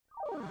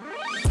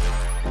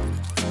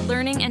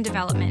Learning and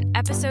Development,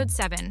 Episode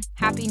 7,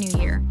 Happy New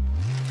Year.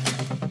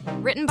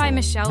 Written by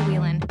Michelle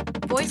Whelan,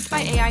 voiced by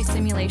AI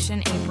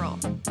Simulation April.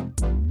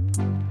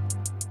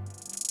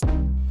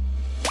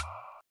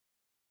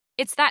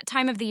 It's that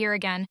time of the year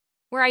again,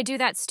 where I do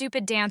that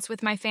stupid dance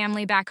with my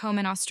family back home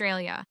in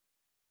Australia.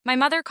 My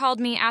mother called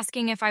me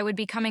asking if I would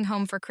be coming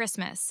home for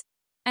Christmas.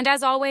 And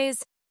as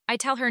always, I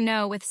tell her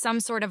no with some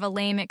sort of a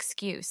lame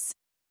excuse.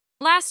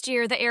 Last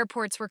year, the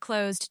airports were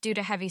closed due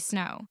to heavy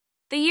snow.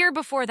 The year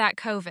before that,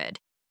 COVID.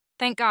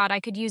 Thank God I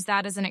could use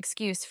that as an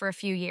excuse for a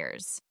few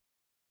years.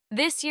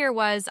 This year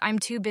was, I'm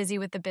too busy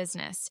with the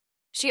business.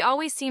 She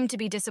always seemed to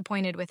be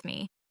disappointed with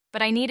me,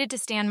 but I needed to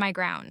stand my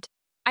ground.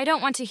 I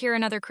don't want to hear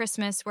another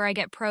Christmas where I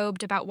get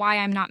probed about why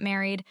I'm not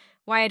married,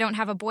 why I don't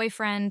have a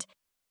boyfriend,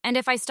 and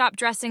if I stop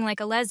dressing like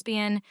a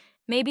lesbian,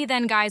 maybe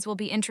then guys will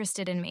be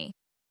interested in me.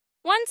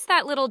 Once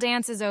that little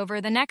dance is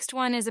over, the next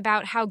one is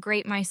about how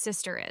great my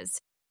sister is.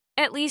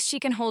 At least she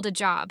can hold a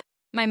job,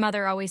 my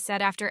mother always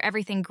said after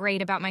everything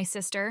great about my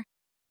sister.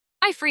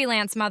 I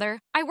freelance, mother.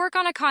 I work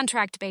on a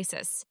contract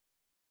basis.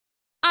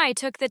 I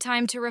took the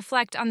time to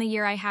reflect on the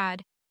year I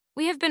had.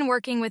 We have been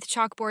working with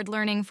chalkboard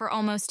learning for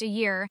almost a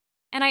year,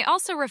 and I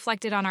also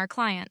reflected on our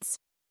clients.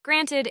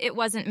 Granted, it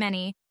wasn't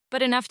many,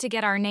 but enough to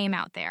get our name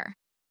out there.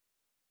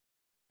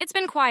 It's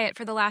been quiet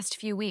for the last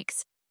few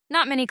weeks.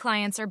 Not many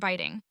clients are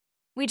biting.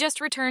 We just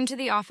returned to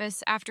the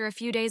office after a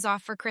few days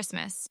off for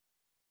Christmas.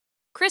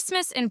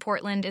 Christmas in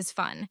Portland is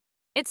fun.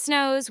 It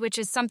snows, which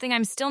is something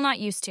I'm still not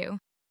used to.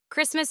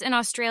 Christmas in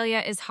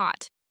Australia is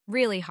hot,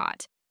 really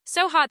hot.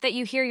 So hot that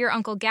you hear your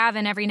Uncle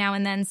Gavin every now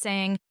and then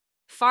saying,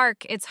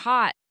 "Fark, it's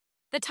hot."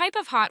 The type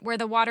of hot where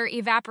the water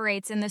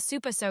evaporates in the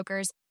super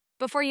soakers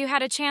before you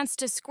had a chance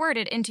to squirt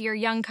it into your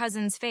young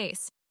cousin's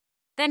face.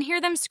 Then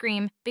hear them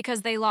scream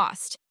because they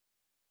lost.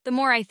 The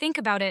more I think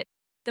about it,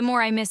 the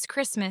more I miss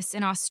Christmas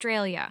in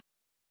Australia.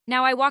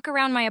 Now I walk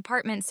around my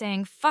apartment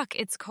saying, "Fuck,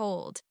 it's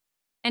cold,"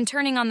 and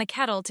turning on the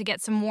kettle to get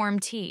some warm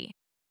tea.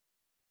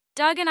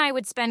 Doug and I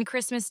would spend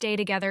Christmas Day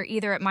together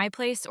either at my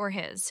place or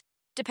his,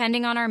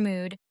 depending on our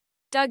mood.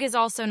 Doug is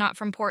also not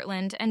from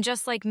Portland, and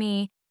just like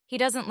me, he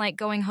doesn't like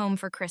going home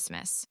for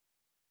Christmas.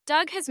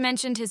 Doug has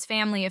mentioned his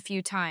family a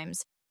few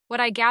times.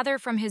 What I gather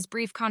from his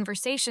brief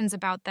conversations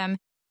about them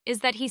is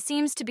that he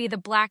seems to be the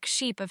black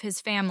sheep of his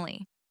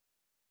family.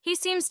 He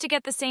seems to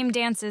get the same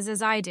dances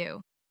as I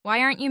do. Why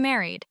aren't you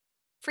married?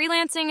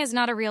 Freelancing is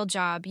not a real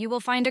job. You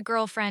will find a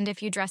girlfriend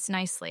if you dress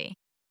nicely.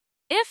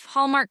 If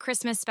Hallmark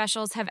Christmas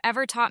specials have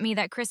ever taught me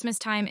that Christmas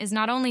time is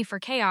not only for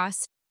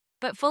chaos,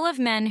 but full of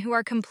men who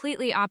are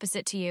completely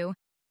opposite to you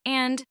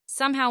and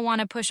somehow want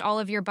to push all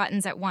of your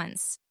buttons at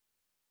once.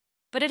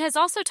 But it has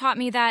also taught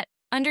me that,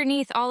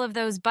 underneath all of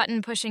those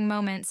button-pushing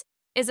moments,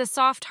 is a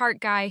soft heart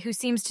guy who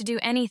seems to do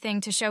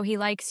anything to show he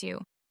likes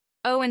you.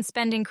 Oh, and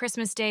spending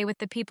Christmas Day with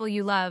the people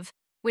you love,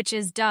 which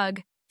is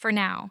Doug, for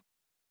now.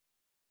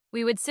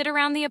 We would sit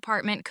around the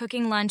apartment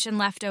cooking lunch and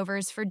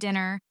leftovers for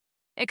dinner,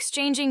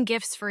 exchanging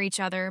gifts for each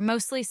other,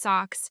 mostly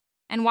socks,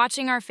 and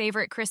watching our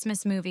favorite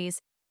Christmas movies,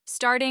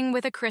 starting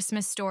with A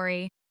Christmas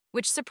Story,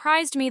 which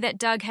surprised me that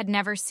Doug had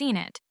never seen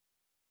it.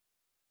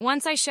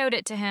 Once I showed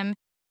it to him,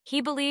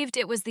 he believed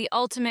it was the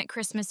ultimate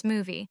Christmas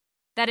movie,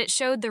 that it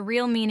showed the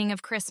real meaning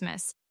of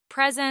Christmas,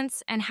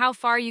 presents, and how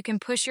far you can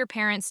push your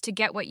parents to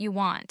get what you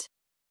want.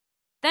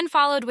 Then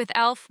followed with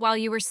Elf, While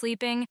You Were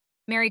Sleeping,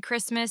 Merry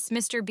Christmas,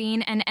 Mr.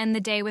 Bean, and End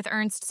the Day with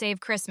Ernst Save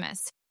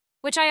Christmas,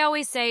 which I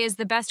always say is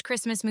the best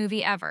Christmas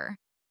movie ever.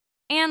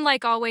 And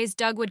like always,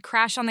 Doug would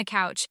crash on the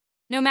couch,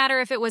 no matter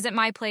if it was at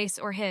my place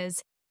or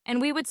his,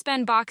 and we would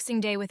spend Boxing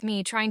Day with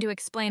me trying to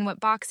explain what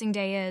Boxing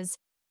Day is,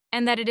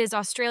 and that it is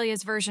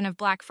Australia's version of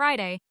Black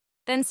Friday,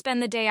 then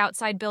spend the day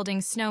outside building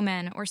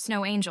snowmen or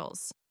snow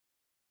angels.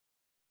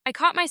 I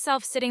caught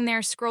myself sitting there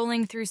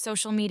scrolling through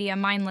social media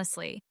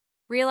mindlessly,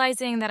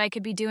 realizing that I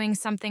could be doing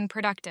something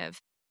productive.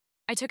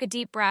 I took a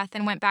deep breath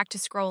and went back to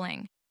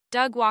scrolling.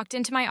 Doug walked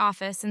into my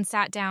office and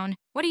sat down.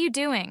 "What are you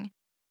doing?"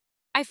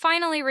 I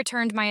finally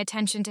returned my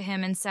attention to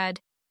him and said,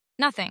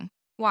 "Nothing.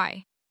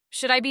 Why?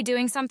 Should I be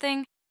doing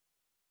something?"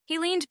 He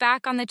leaned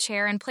back on the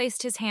chair and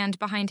placed his hand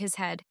behind his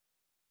head.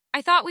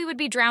 "I thought we would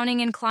be drowning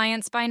in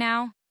clients by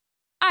now."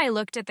 I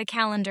looked at the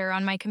calendar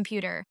on my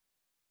computer.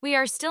 We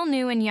are still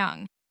new and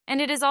young, and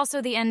it is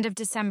also the end of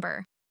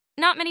December.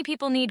 Not many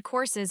people need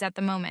courses at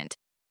the moment.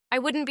 I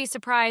wouldn't be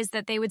surprised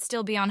that they would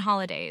still be on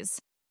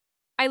holidays.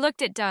 I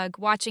looked at Doug,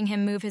 watching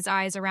him move his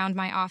eyes around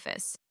my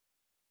office.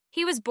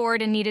 He was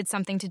bored and needed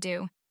something to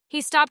do. He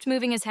stopped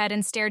moving his head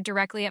and stared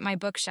directly at my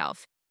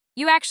bookshelf.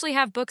 "You actually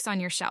have books on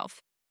your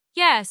shelf."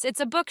 "Yes, it's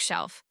a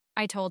bookshelf,"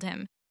 I told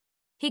him.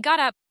 He got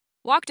up,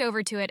 walked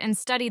over to it, and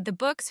studied the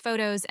books,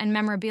 photos, and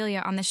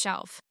memorabilia on the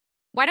shelf.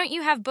 "Why don't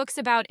you have books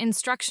about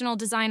instructional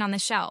design on the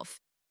shelf?"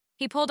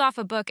 He pulled off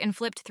a book and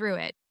flipped through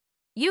it.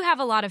 "You have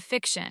a lot of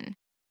fiction."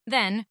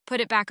 Then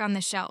put it back on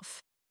the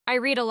shelf. "I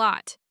read a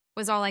lot,"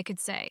 was all I could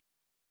say.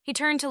 He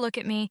turned to look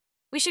at me.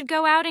 "We should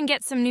go out and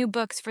get some new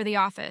books for the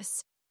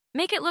office.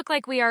 Make it look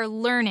like we are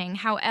learning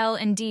how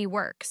L&D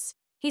works,"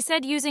 he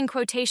said, using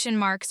quotation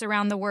marks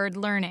around the word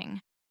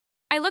learning.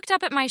 I looked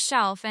up at my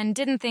shelf and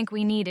didn't think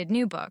we needed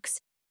new books,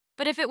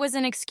 but if it was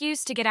an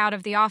excuse to get out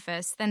of the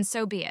office, then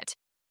so be it.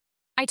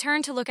 I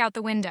turned to look out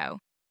the window.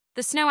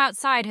 The snow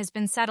outside has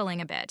been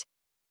settling a bit.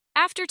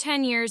 After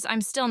 10 years,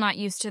 I'm still not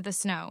used to the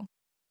snow.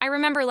 I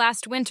remember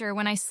last winter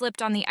when I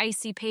slipped on the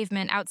icy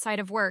pavement outside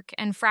of work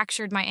and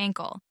fractured my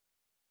ankle.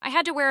 I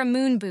had to wear a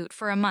moon boot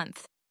for a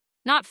month.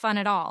 Not fun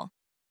at all.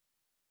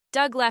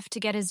 Doug left to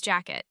get his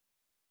jacket.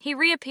 He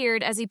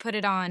reappeared as he put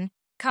it on.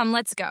 Come,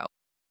 let's go.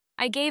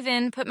 I gave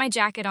in, put my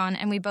jacket on,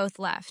 and we both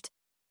left.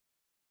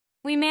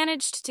 We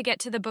managed to get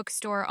to the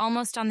bookstore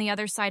almost on the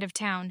other side of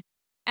town.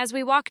 As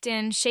we walked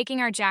in, shaking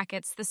our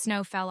jackets, the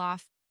snow fell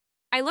off.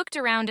 I looked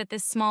around at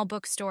this small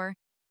bookstore.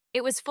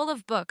 It was full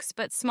of books,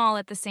 but small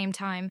at the same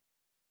time.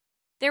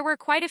 There were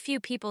quite a few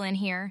people in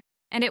here,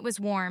 and it was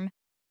warm.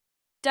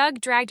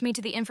 Doug dragged me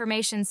to the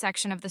information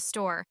section of the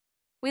store.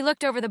 We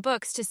looked over the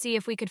books to see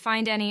if we could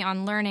find any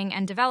on learning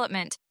and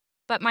development,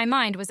 but my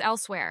mind was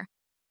elsewhere.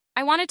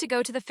 I wanted to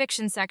go to the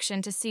fiction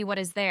section to see what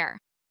is there.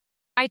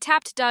 I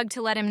tapped Doug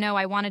to let him know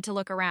I wanted to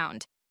look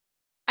around.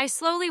 I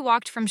slowly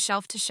walked from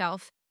shelf to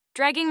shelf,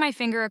 dragging my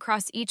finger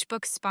across each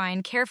book's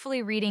spine,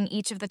 carefully reading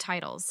each of the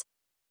titles.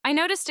 I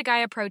noticed a guy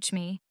approach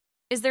me.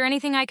 "Is there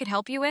anything I could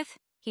help you with?"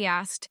 he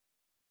asked.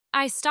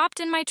 I stopped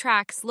in my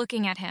tracks,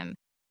 looking at him.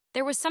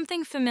 There was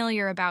something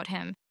familiar about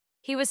him.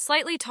 He was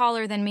slightly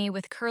taller than me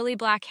with curly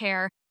black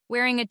hair,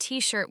 wearing a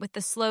t-shirt with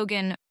the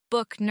slogan,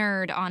 "Book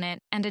Nerd" on it,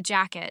 and a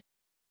jacket.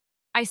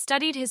 I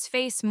studied his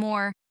face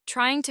more,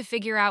 trying to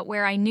figure out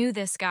where I knew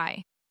this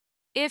guy.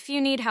 "If you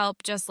need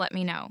help, just let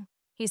me know,"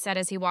 he said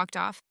as he walked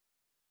off.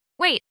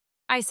 "Wait,"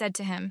 I said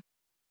to him.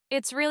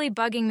 "It's really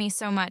bugging me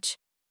so much.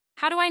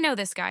 How do I know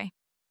this guy?"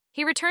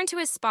 He returned to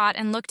his spot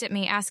and looked at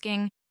me,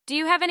 asking, "Do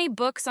you have any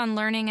books on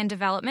learning and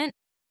development?"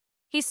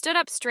 He stood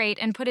up straight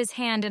and put his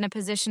hand in a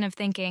position of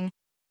thinking.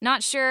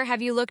 "Not sure,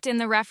 have you looked in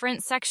the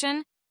reference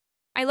section?"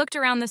 I looked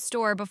around the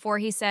store before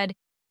he said,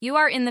 "You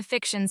are in the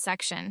fiction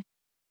section."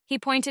 He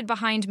pointed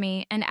behind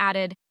me and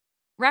added,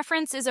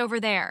 "Reference is over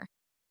there."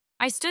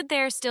 I stood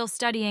there still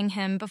studying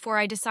him before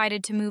I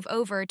decided to move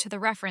over to the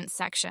reference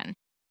section.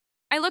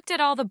 I looked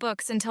at all the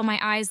books until my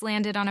eyes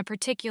landed on a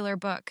particular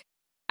book.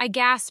 I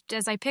gasped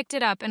as I picked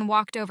it up and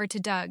walked over to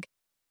Doug.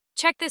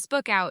 "Check this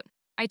book out,"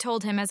 I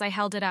told him as I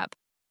held it up.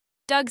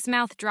 Doug's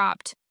mouth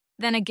dropped,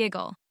 then a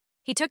giggle.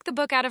 He took the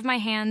book out of my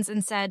hands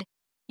and said,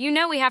 "You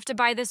know we have to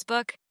buy this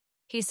book,"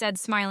 he said,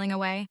 smiling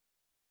away.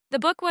 The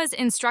book was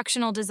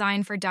Instructional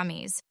Design for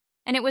Dummies,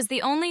 and it was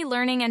the only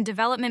learning and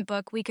development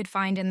book we could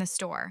find in the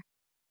store.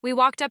 We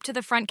walked up to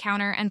the front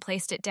counter and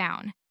placed it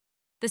down.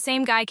 The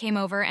same guy came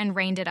over and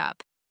reined it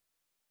up.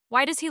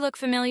 "Why does he look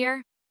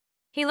familiar?"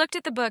 He looked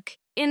at the book,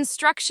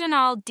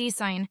 Instructional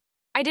Design.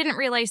 I didn't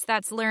realize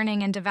that's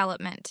learning and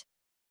development.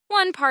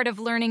 "One part of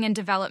learning and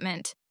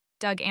development,"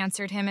 Doug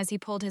answered him as he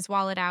pulled his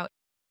wallet out.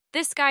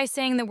 This guy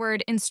saying the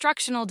word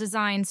instructional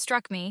design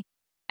struck me,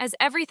 as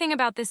everything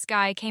about this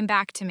guy came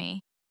back to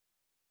me.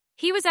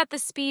 He was at the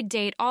speed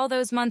date all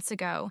those months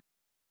ago.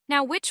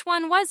 Now which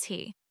one was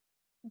he?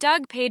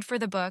 Doug paid for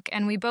the book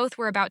and we both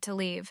were about to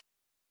leave.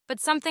 But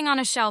something on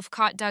a shelf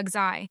caught Doug's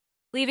eye,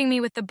 leaving me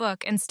with the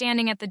book and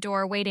standing at the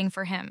door waiting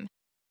for him.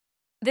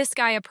 This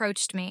guy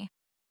approached me.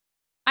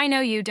 "I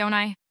know you, don't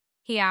I?"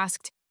 he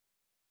asked.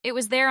 It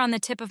was there on the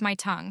tip of my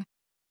tongue.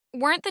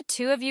 "Weren't the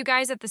two of you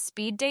guys at the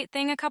speed date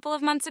thing a couple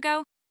of months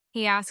ago?"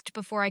 he asked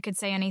before I could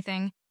say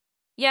anything.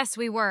 "Yes,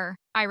 we were,"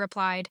 I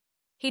replied.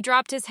 He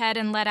dropped his head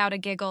and let out a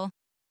giggle.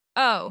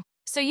 "Oh,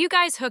 so you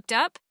guys hooked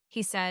up?"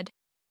 he said.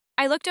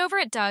 I looked over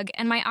at Doug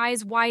and my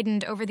eyes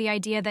widened over the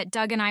idea that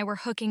Doug and I were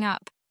hooking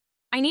up.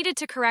 I needed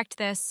to correct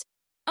this.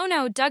 "Oh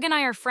no, Doug and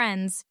I are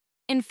friends.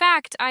 In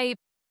fact, I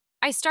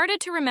started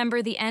to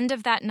remember the end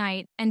of that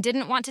night and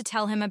didn't want to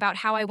tell him about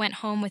how I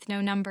went home with no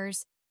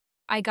numbers.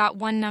 I got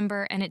one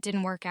number and it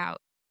didn't work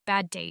out.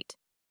 Bad date."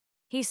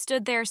 He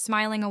stood there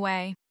smiling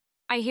away.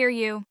 "I hear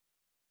you.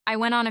 I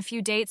went on a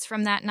few dates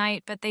from that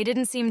night, but they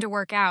didn't seem to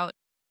work out.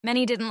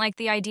 Many didn't like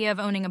the idea of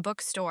owning a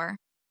bookstore."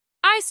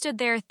 I stood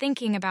there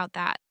thinking about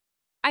that.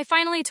 I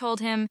finally told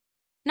him,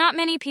 "Not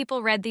many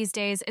people read these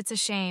days, it's a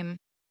shame.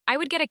 I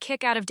would get a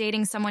kick out of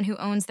dating someone who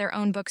owns their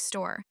own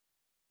bookstore.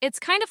 It's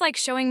kind of like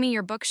showing me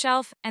your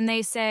bookshelf and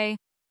they say,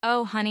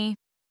 'Oh, honey,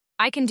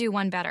 I can do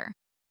one better.'"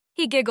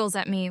 He giggles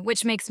at me,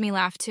 which makes me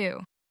laugh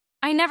too.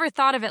 "I never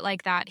thought of it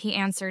like that," he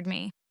answered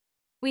me.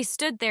 We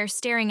stood there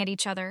staring at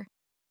each other.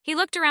 He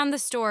looked around the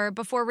store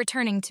before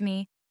returning to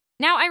me.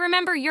 "Now I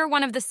remember you're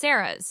one of the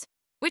Sarahs.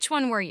 Which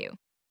one were you?"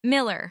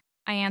 "Miller,"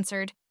 I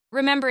answered,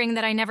 remembering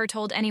that I never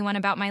told anyone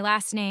about my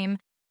last name.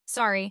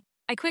 "Sorry,"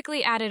 I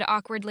quickly added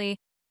awkwardly.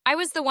 "I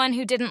was the one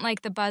who didn't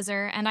like the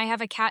buzzer, and I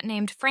have a cat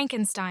named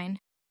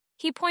Frankenstein."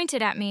 He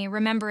pointed at me,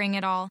 remembering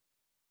it all.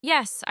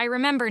 "Yes, I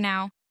remember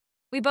now."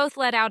 We both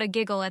let out a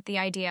giggle at the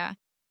idea.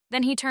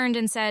 Then he turned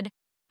and said,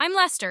 "I'm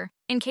Lester,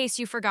 in case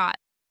you forgot."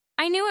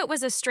 I knew it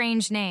was a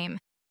strange name,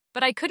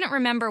 but I couldn't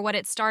remember what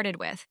it started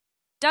with.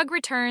 Doug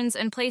returns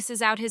and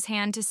places out his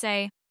hand to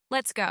say,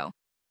 "Let's go."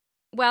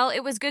 "Well,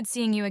 it was good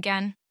seeing you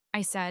again,"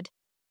 I said.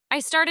 I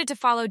started to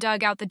follow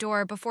Doug out the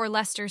door before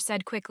Lester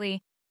said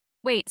quickly,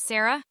 Wait,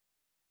 Sarah?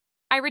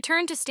 I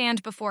returned to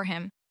stand before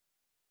him.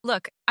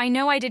 Look, I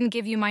know I didn't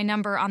give you my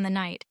number on the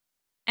night,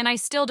 and I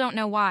still don't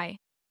know why,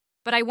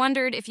 but I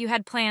wondered if you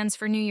had plans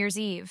for New Year's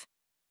Eve.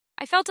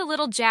 I felt a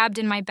little jabbed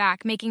in my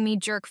back, making me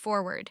jerk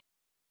forward.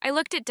 I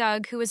looked at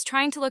Doug, who was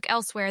trying to look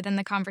elsewhere than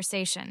the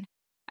conversation.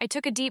 I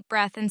took a deep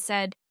breath and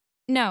said,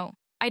 "No,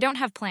 I don't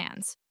have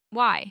plans.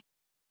 Why?"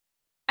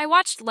 I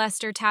watched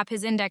Lester tap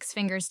his index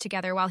fingers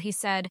together while he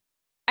said,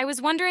 "I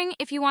was wondering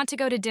if you want to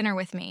go to dinner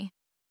with me."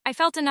 I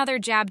felt another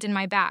jabbed in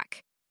my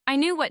back. I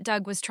knew what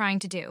Doug was trying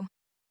to do.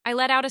 I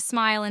let out a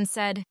smile and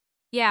said,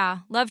 "Yeah,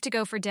 love to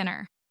go for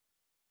dinner."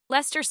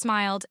 Lester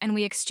smiled and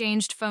we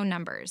exchanged phone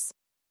numbers.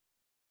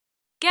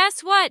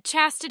 "Guess what,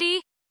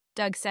 Chastity?"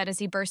 Doug said as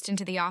he burst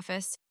into the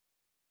office.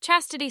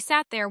 Chastity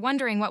sat there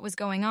wondering what was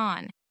going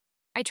on.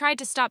 I tried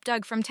to stop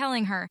Doug from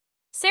telling her,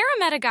 "Sarah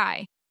met a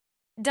guy."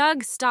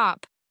 "Doug,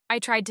 stop," I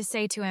tried to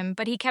say to him,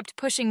 but he kept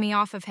pushing me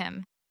off of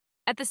him.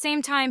 At the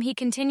same time, he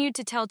continued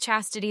to tell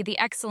Chastity the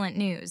excellent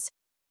news.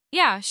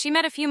 Yeah, she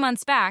met a few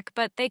months back,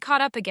 but they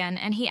caught up again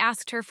and he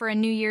asked her for a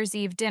New Year's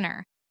Eve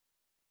dinner.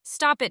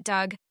 "Stop it,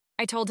 Doug."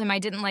 I told him I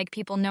didn't like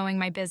people knowing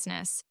my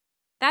business.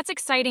 "That's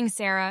exciting,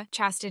 Sarah,"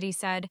 Chastity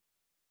said.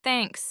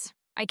 "Thanks,"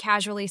 I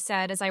casually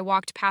said as I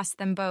walked past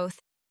them both.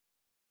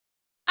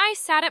 I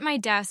sat at my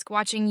desk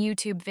watching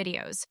YouTube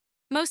videos,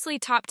 mostly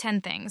top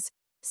 10 things.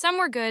 Some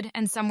were good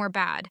and some were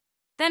bad,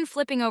 then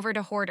flipping over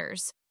to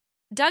hoarders.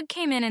 Doug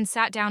came in and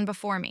sat down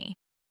before me.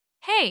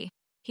 "Hey,"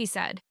 he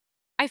said.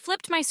 I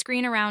flipped my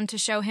screen around to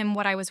show him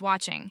what I was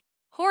watching.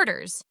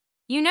 "Hoarders.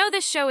 You know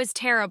this show is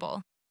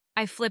terrible."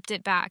 I flipped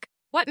it back.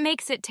 "What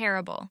makes it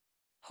terrible?"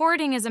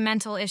 "Hoarding is a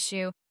mental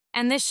issue,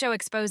 and this show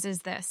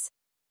exposes this.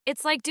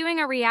 It's like doing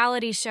a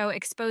reality show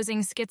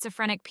exposing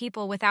schizophrenic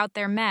people without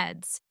their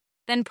meds,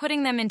 then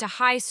putting them into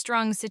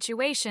high-strung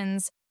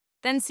situations,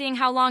 then seeing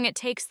how long it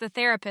takes the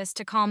therapist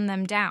to calm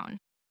them down."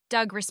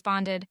 Doug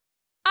responded.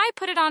 I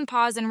put it on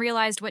pause and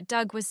realized what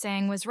Doug was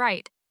saying was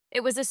right.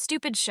 It was a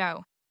stupid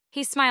show.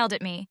 He smiled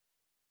at me.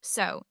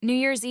 "So, New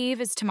Year's Eve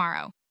is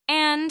tomorrow.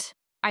 And,"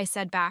 I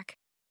said back,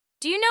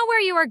 "do you know where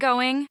you are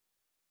going?"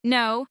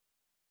 "No."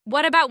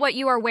 "What about what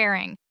you are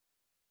wearing?"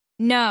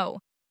 "No."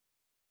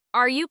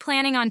 "Are you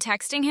planning on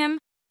texting him?"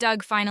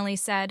 Doug finally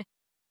said.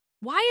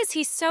 Why is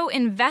he so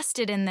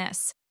invested in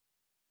this?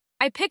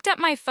 I picked up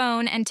my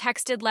phone and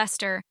texted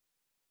Lester.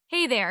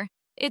 "Hey there,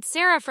 it's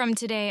Sarah from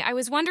today. I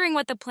was wondering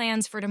what the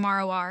plans for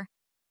tomorrow are."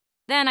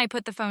 Then I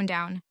put the phone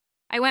down.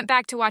 I went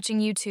back to watching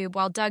YouTube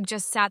while Doug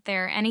just sat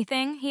there.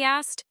 "Anything?" he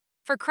asked.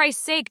 "For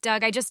Christ's sake,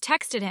 Doug, I just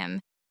texted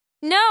him."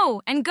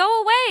 "No, and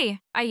go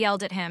away," I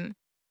yelled at him.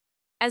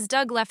 As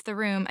Doug left the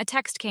room, a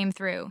text came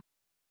through.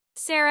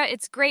 "Sarah,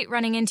 it's great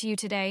running into you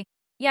today.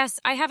 Yes,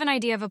 I have an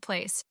idea of a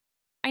place.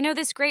 I know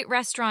this great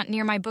restaurant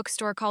near my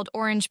bookstore called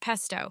Orange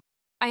Pesto.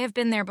 I have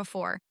been there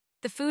before.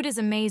 The food is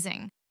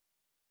amazing."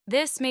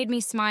 This made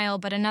me smile,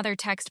 but another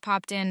text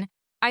popped in.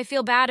 "I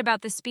feel bad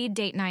about the speed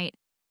date night.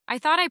 I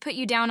thought I put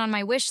you down on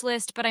my wish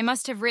list, but I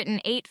must have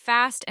written 8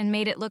 fast and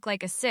made it look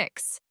like a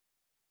 6.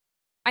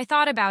 I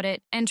thought about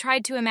it and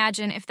tried to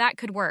imagine if that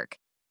could work.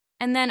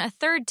 And then a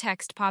third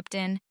text popped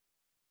in.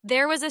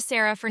 There was a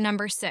Sarah for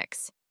number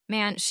 6.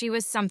 Man, she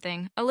was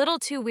something, a little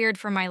too weird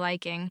for my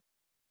liking.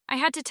 I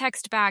had to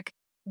text back,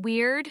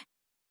 "Weird?"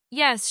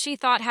 Yes, she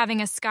thought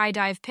having a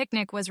skydive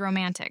picnic was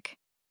romantic.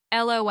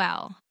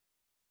 LOL.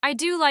 I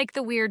do like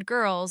the weird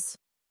girls,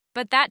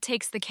 but that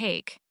takes the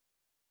cake.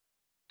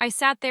 I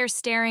sat there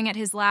staring at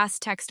his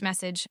last text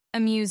message,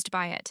 amused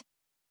by it.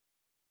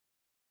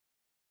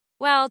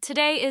 Well,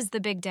 today is the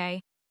big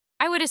day.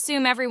 I would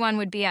assume everyone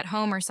would be at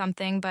home or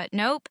something, but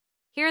nope.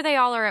 Here they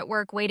all are at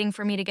work waiting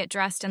for me to get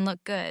dressed and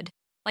look good,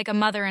 like a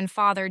mother and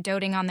father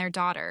doting on their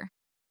daughter.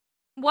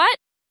 "What?"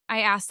 I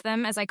asked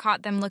them as I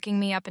caught them looking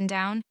me up and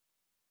down.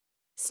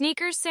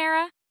 "Sneakers,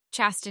 Sarah?"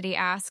 Chastity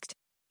asked.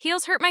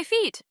 "Heels hurt my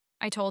feet,"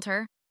 I told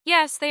her.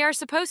 "Yes, they are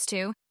supposed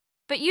to,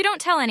 but you don't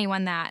tell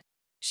anyone that,"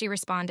 she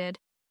responded.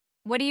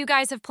 "What do you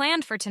guys have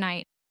planned for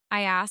tonight?"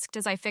 I asked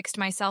as I fixed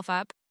myself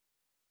up.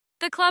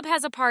 "The club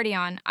has a party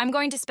on. I'm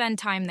going to spend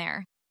time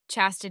there,"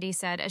 Chastity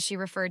said as she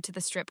referred to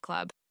the strip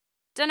club.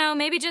 "Dunno,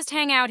 maybe just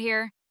hang out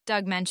here,"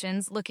 Doug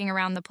mentions, looking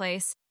around the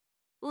place.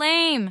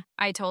 "Lame,"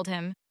 I told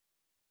him.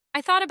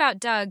 I thought about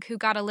Doug, who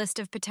got a list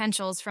of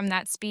potentials from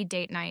that speed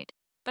date night,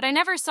 but I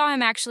never saw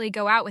him actually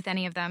go out with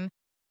any of them.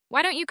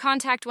 Why don't you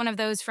contact one of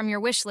those from your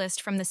wish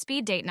list from the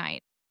speed date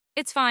night?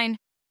 "It's fine.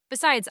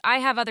 Besides, I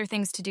have other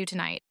things to do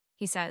tonight,"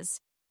 he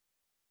says.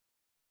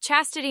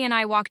 Chastity and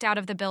I walked out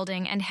of the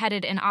building and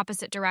headed in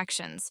opposite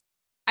directions.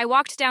 I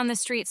walked down the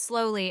street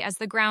slowly as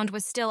the ground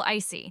was still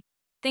icy,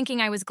 thinking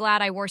I was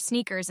glad I wore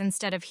sneakers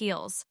instead of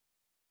heels.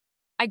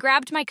 I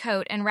grabbed my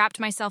coat and wrapped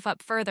myself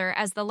up further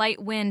as the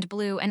light wind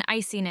blew an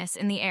iciness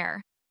in the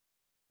air.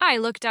 I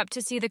looked up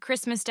to see the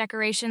Christmas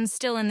decorations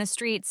still in the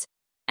streets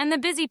and the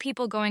busy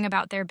people going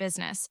about their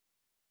business.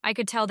 I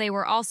could tell they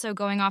were also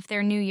going off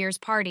their New Year's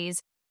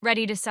parties,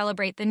 ready to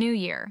celebrate the new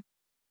year.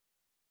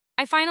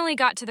 I finally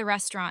got to the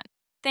restaurant,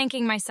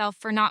 thanking myself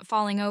for not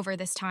falling over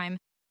this time.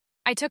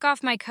 I took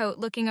off my coat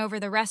looking over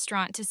the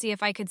restaurant to see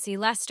if I could see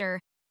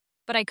Lester,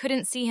 but I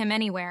couldn't see him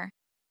anywhere.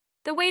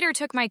 The waiter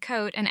took my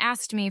coat and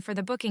asked me for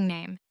the booking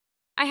name.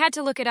 I had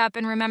to look it up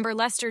and remember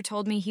Lester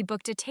told me he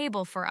booked a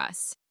table for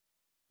us.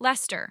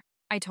 Lester,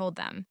 I told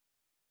them.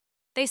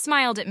 They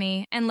smiled at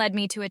me and led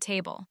me to a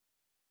table.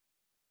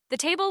 The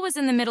table was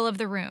in the middle of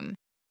the room.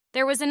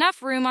 There was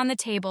enough room on the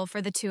table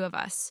for the two of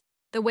us.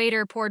 The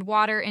waiter poured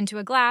water into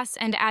a glass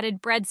and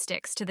added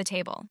breadsticks to the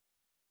table.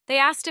 They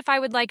asked if I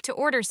would like to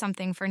order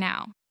something for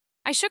now.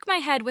 I shook my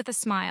head with a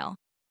smile.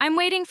 I'm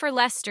waiting for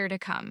Lester to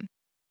come.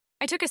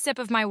 I took a sip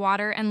of my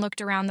water and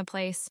looked around the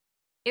place.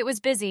 It was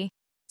busy.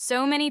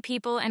 So many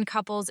people and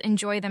couples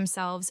enjoying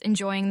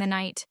the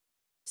night.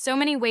 So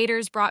many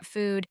waiters brought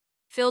food,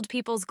 filled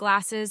people's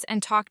glasses,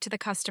 and talked to the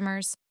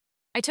customers.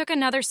 I took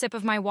another sip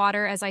of my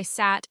water as I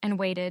sat and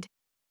waited.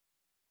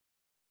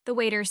 The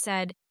waiter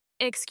said,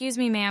 "Excuse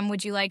me, ma'am,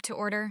 would you like to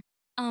order?"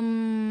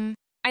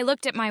 I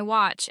looked at my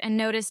watch and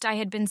noticed I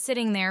had been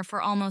sitting there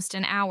for almost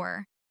an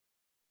hour.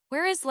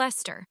 Where is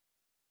Lester?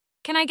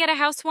 Can I get a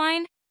house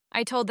wine?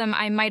 I told them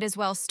I might as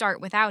well start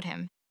without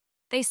him.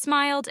 They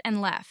smiled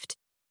and left.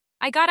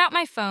 I got out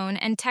my phone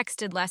and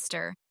texted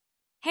Lester.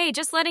 Hey,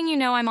 just letting you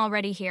know I'm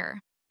already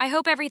here. I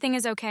hope everything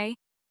is okay.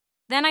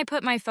 Then I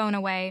put my phone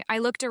away, I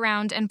looked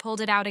around and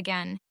pulled it out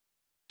again.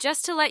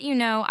 Just to let you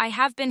know, I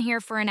have been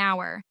here for an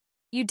hour.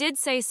 You did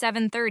say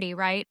 7:30,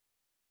 right?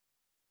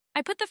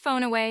 I put the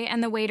phone away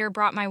and the waiter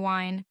brought my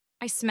wine.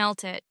 I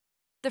smelt it.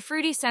 The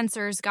fruity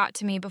sensors got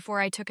to me before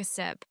I took a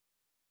sip.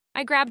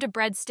 I grabbed a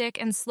breadstick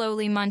and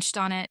slowly munched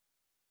on it.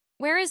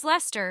 Where is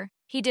Lester?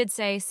 He did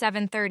say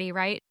 7:30,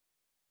 right?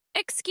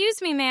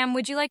 Excuse me, ma'am,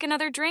 would you like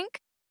another drink?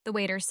 The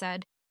waiter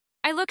said.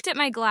 I looked at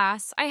my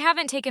glass. I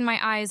haven't taken my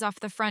eyes off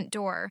the front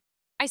door.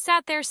 I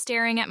sat there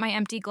staring at my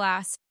empty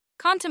glass,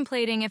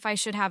 contemplating if I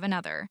should have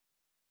another.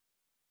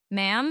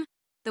 Ma'am?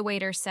 The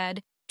waiter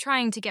said,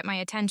 trying to get my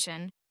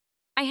attention.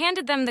 I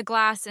handed them the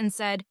glass and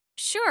said,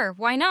 sure,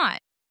 why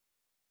not?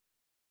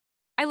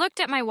 I looked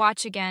at my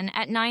watch again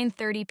at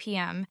 9:30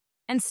 p.m.,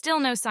 and still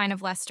no sign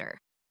of Lester.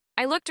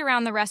 I looked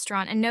around the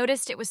restaurant and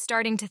noticed it was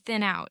starting to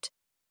thin out.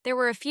 There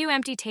were a few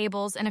empty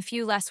tables and a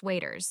few less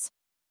waiters.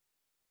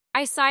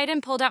 I sighed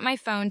and pulled out my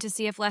phone to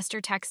see if Lester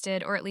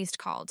texted or at least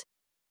called.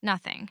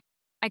 Nothing.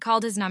 I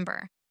called his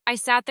number. I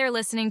sat there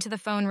listening to the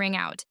phone ring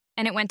out,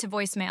 and it went to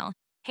voicemail.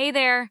 Hey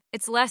there,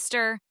 it's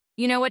Lester.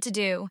 You know what to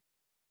do.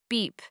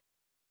 Beep.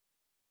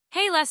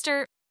 Hey,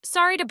 Lester.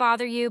 Sorry to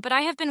bother you, but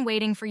I have been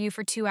waiting for you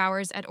for 2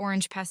 hours at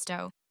Orange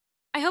Pesto.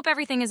 I hope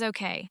everything is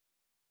okay.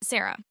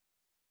 Sarah.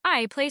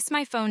 I placed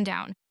my phone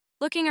down,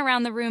 looking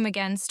around the room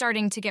again,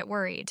 starting to get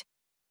worried.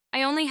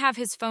 I only have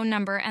his phone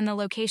number and the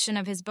location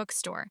of his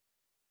bookstore.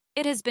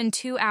 It has been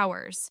 2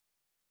 hours.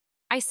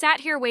 I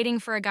sat here waiting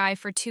for a guy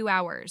for 2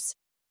 hours.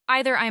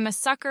 Either I'm a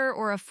sucker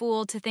or a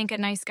fool to think a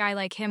nice guy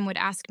like him would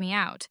ask me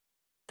out.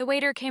 The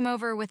waiter came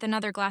over with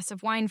another glass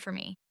of wine for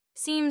me.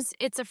 Seems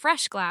it's a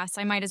fresh glass,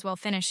 I might as well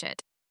finish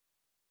it.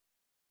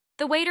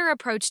 The waiter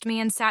approached me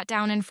and sat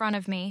down in front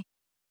of me.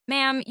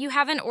 Ma'am, you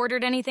haven't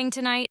ordered anything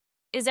tonight?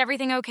 Is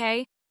everything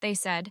okay? They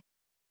said.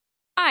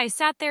 I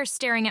sat there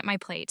staring at my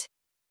plate.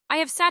 I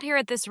have sat here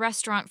at this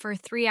restaurant for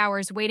 3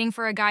 hours waiting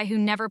for a guy who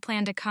never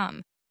planned to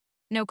come.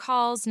 No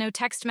calls, no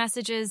text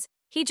messages.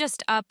 He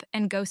just up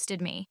and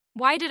ghosted me.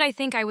 Why did I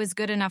think I was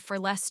good enough for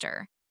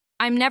Lester?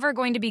 I'm never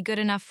going to be good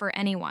enough for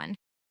anyone.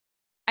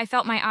 I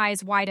felt my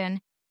eyes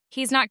widen.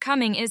 He's not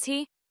coming, is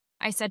he?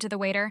 I said to the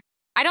waiter.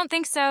 I don't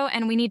think so,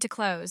 and we need to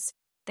close,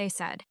 they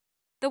said.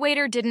 The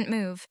waiter didn't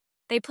move.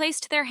 They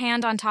placed their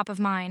hand on top of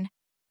mine.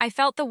 I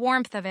felt the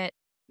warmth of it,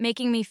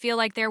 making me feel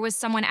like there was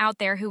someone out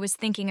there who was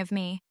thinking of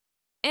me.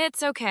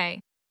 It's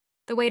okay.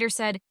 The waiter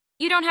said,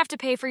 you don't have to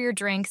pay for your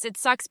drinks. It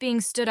sucks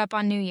being stood up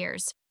on New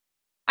Year's.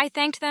 I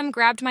thanked them,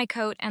 grabbed my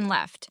coat, and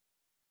left.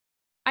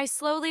 I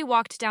slowly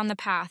walked down the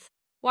path,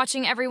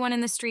 watching everyone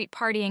in the street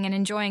partying and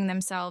enjoying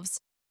themselves.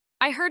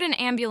 I heard an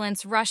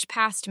ambulance rush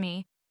past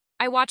me.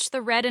 I watched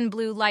the red and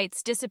blue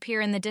lights disappear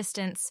in the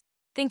distance,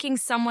 thinking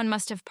someone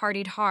must have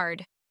partied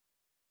hard.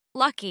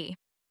 Lucky.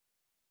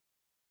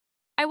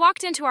 I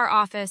walked into our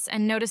office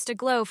and noticed a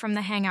glow from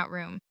the hangout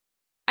room.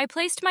 I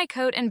placed my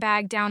coat and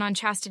bag down on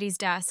Chastity's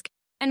desk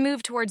and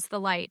moved towards the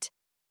light.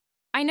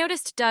 I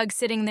noticed Doug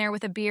sitting there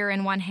with a beer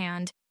in one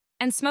hand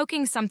and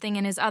smoking something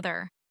in his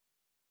other.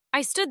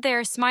 I stood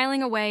there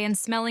smiling away and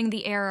smelling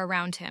the air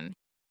around him.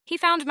 He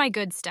found my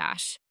good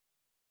stash.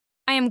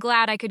 I am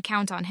glad I could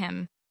count on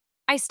him.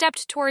 I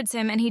stepped towards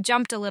him and he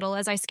jumped a little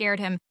as I scared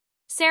him.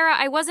 Sarah,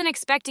 I wasn't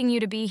expecting you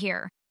to be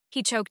here,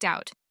 he choked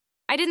out.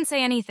 I didn't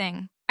say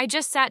anything. I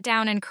just sat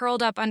down and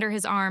curled up under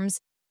his arms,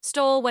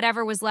 stole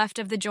whatever was left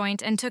of the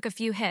joint and took a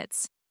few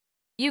hits.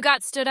 You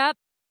got stood up?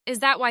 Is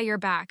that why you're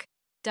back?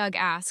 Doug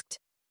asked.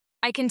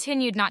 I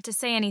continued not to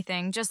say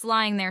anything, just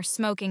lying there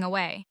smoking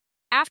away.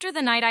 After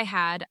the night I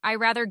had, I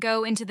rather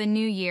go into the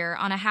new year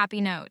on a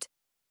happy note.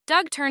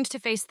 Doug turned to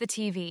face the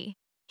TV.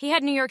 He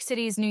had New York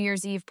City's New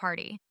Year's Eve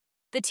party.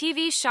 The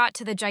TV shot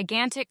to the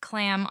gigantic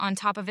clam on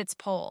top of its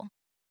pole.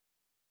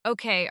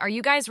 Okay, are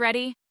you guys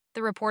ready?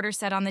 The reporter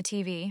said on the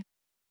TV.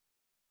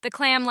 The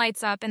clam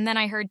lights up, and then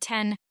I heard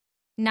 10,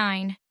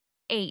 9,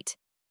 8.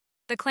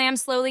 The clam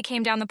slowly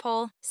came down the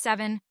pole.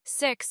 7,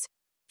 6,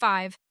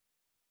 5.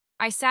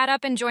 I sat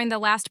up and joined the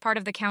last part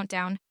of the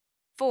countdown.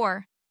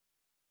 4,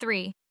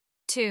 3,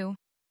 2,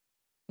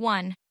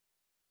 1.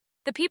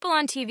 The people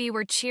on TV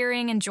were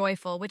cheering and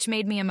joyful, which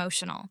made me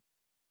emotional.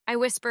 I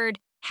whispered,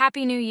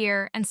 "Happy New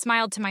Year," and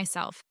smiled to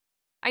myself.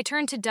 I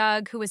turned to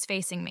Doug, who was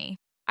facing me.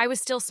 I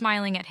was still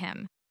smiling at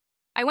him.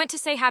 I went to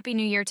say Happy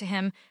New Year to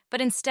him,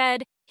 but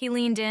instead, he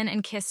leaned in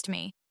and kissed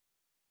me.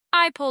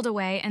 I pulled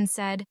away and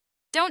said,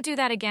 "Don't do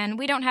that again.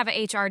 We don't have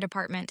a HR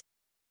department."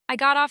 I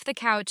got off the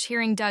couch,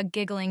 hearing Doug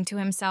giggling to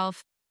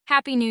himself.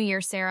 "Happy New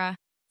Year, Sarah."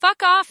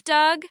 "Fuck off,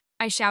 Doug,"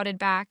 I shouted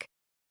back.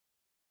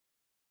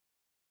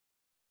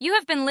 You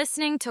have been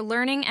listening to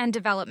Learning and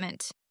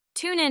Development.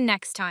 Tune in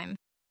next time.